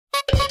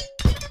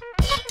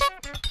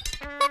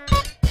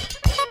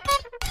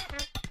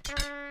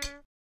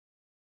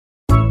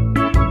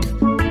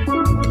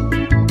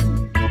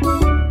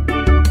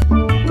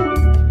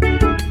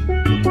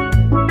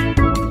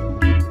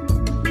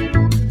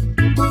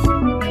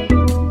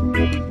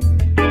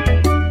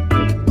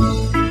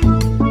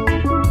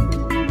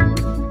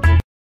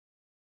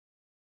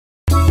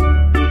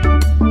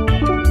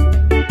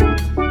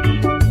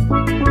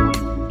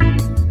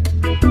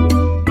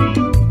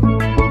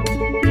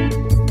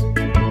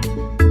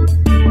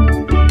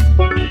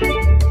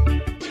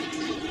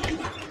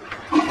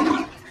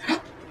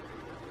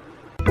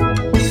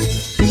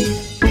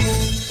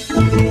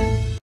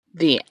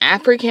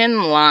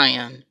African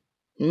lion.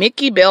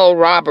 Mickey Bell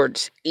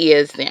Roberts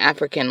is the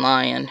African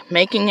lion,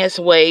 making his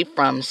way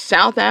from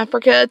South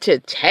Africa to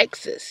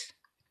Texas.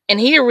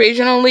 And he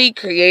originally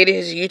created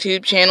his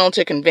YouTube channel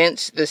to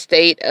convince the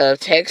state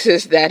of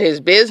Texas that his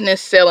business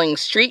selling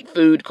street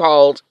food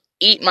called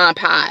Eat My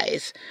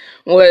Pies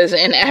was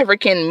an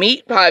African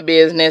meat pie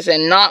business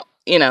and not,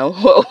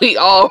 what we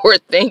all were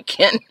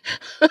thinking.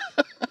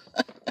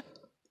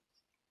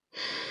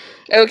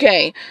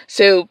 Okay,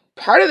 so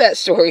part of that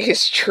story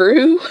is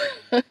true.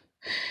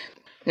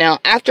 Now,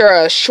 after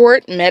a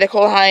short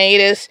medical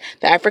hiatus,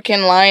 the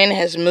African lion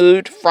has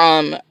moved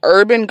from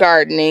urban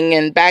gardening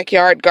and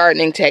backyard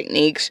gardening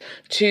techniques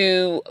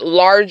to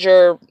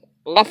larger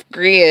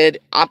off-grid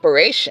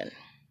operation.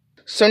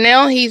 So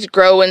now he's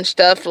growing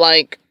stuff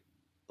like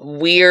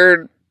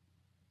weird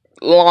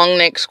long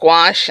neck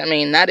squash. I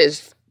mean, that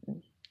is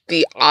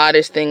the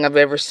oddest thing I've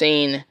ever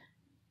seen.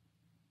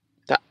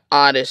 The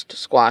oddest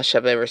squash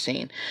I've ever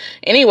seen.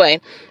 Anyway,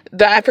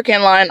 the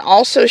African lion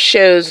also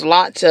shows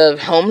lots of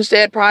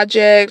homestead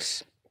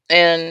projects,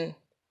 and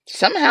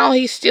somehow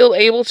he's still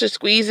able to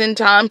squeeze in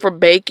time for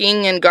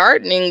baking and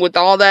gardening with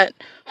all that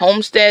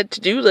homestead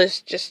to-do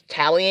list just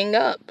tallying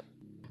up.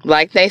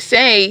 Like they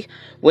say,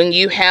 when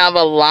you have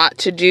a lot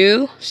to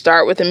do,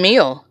 start with a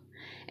meal.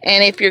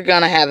 And if you're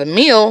gonna have a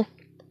meal,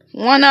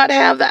 why not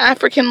have the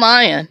African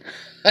lion?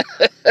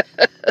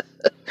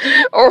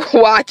 Or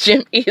watch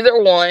him,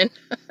 either one.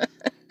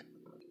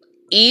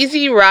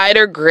 Easy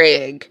Rider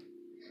Greg.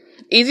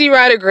 Easy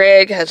Rider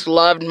Greg has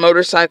loved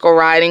motorcycle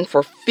riding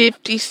for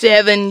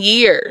 57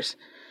 years.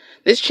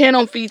 This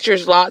channel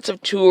features lots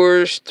of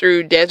tours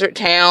through desert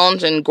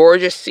towns and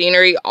gorgeous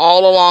scenery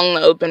all along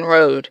the open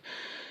road.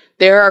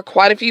 There are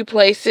quite a few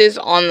places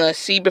on the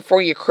See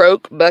Before You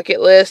Croak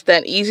bucket list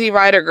that Easy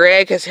Rider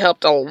Greg has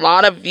helped a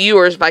lot of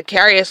viewers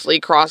vicariously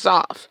cross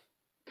off.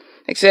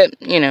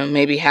 Except,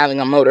 maybe having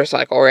a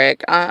motorcycle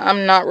wreck.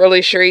 I'm not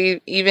really sure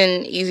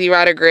even Easy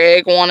Rider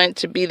Greg wanted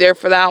to be there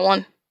for that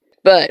one.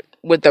 But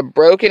with a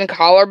broken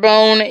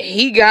collarbone,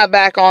 he got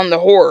back on the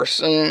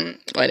horse and,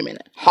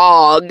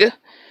 hog,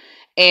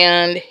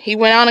 and he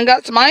went out and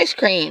got some ice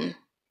cream.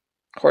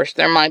 Of course,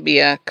 there might be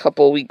a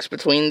couple weeks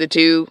between the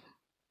two.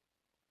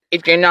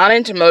 If you're not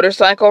into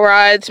motorcycle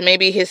rides,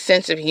 maybe his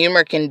sense of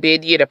humor can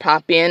bid you to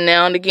pop in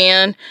now and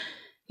again.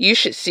 You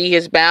should see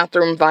his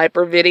bathroom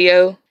viper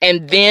video.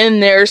 And then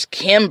there's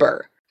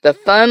Kimber, the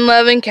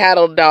fun-loving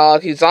cattle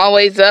dog who's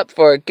always up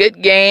for a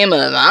good game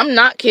of I'm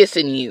not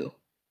kissing you.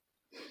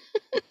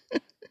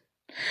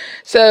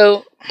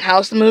 So,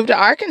 how's the move to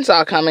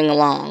Arkansas coming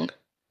along?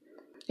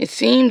 It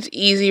seems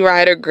Easy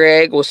Rider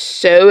Greg was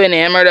so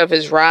enamored of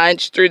his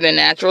rides through the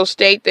natural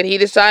state that he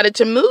decided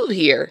to move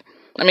here.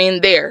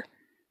 There.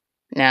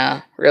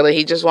 Nah, really,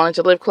 he just wanted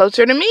to live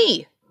closer to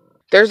me.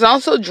 There's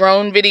also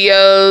drone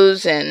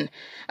videos and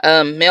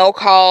mail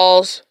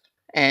calls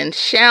and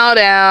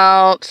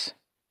shoutouts.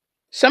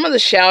 Some of the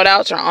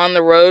shoutouts are on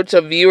the road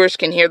so viewers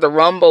can hear the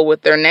rumble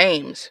with their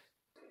names.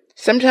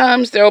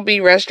 Sometimes there'll be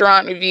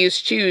restaurant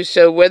reviews too,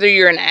 so whether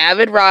you're an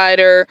avid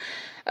rider,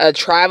 a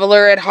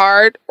traveler at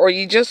heart, or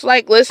you just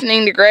like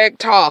listening to Greg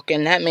talk,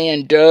 and that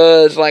man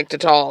does like to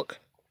talk,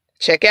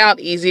 check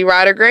out Easy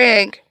Rider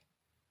Greg.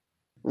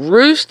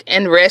 Roost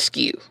and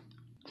rescue.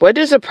 What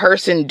does a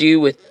person do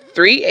with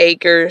 3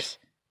 acres,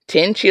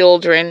 10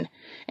 children,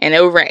 and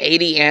over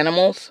 80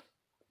 animals?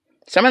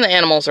 Some of the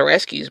animals are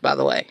rescues, by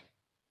the way.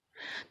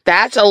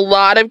 That's a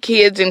lot of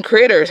kids and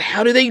critters.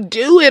 How do they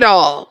do it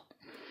all?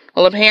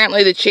 Well,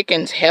 apparently the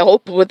chickens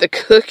help with the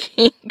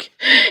cooking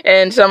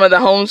and some of the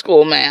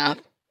homeschool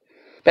math.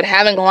 But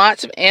having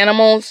lots of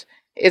animals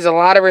is a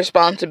lot of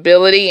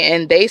responsibility,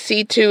 and they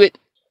see to it,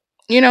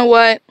 you know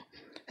what?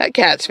 That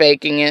cat's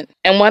faking it.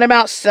 And what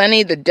about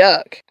Sonny the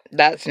duck?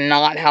 That's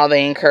not how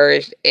they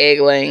encouraged egg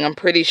laying, I'm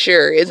pretty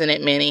sure, isn't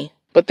it, Minnie?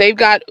 But they've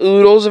got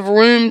oodles of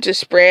room to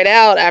spread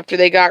out after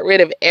they got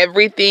rid of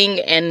everything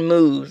and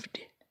moved.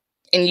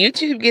 And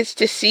YouTube gets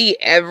to see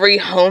every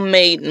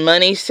homemade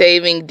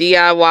money-saving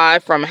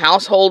DIY from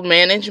household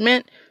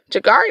management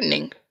to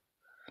gardening.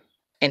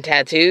 And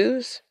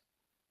tattoos?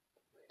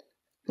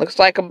 Looks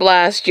like a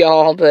blast,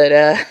 y'all,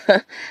 but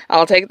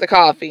I'll take the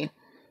coffee.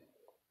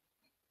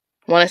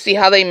 Want to see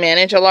how they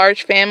manage a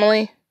large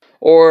family?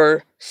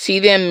 Or see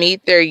them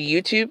meet their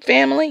YouTube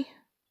family?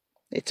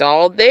 It's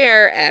all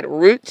there at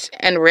Roots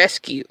and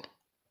Rescue.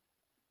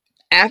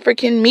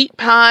 African meat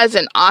pies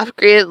and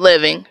off-grid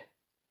living.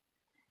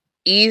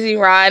 Easy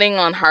riding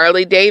on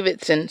Harley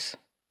Davidsons.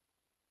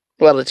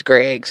 Well, it's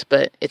Greg's,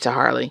 but it's a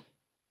Harley.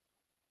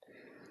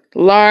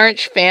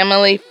 Large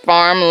family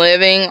farm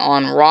living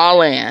on raw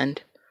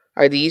land.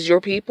 Are these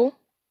your people?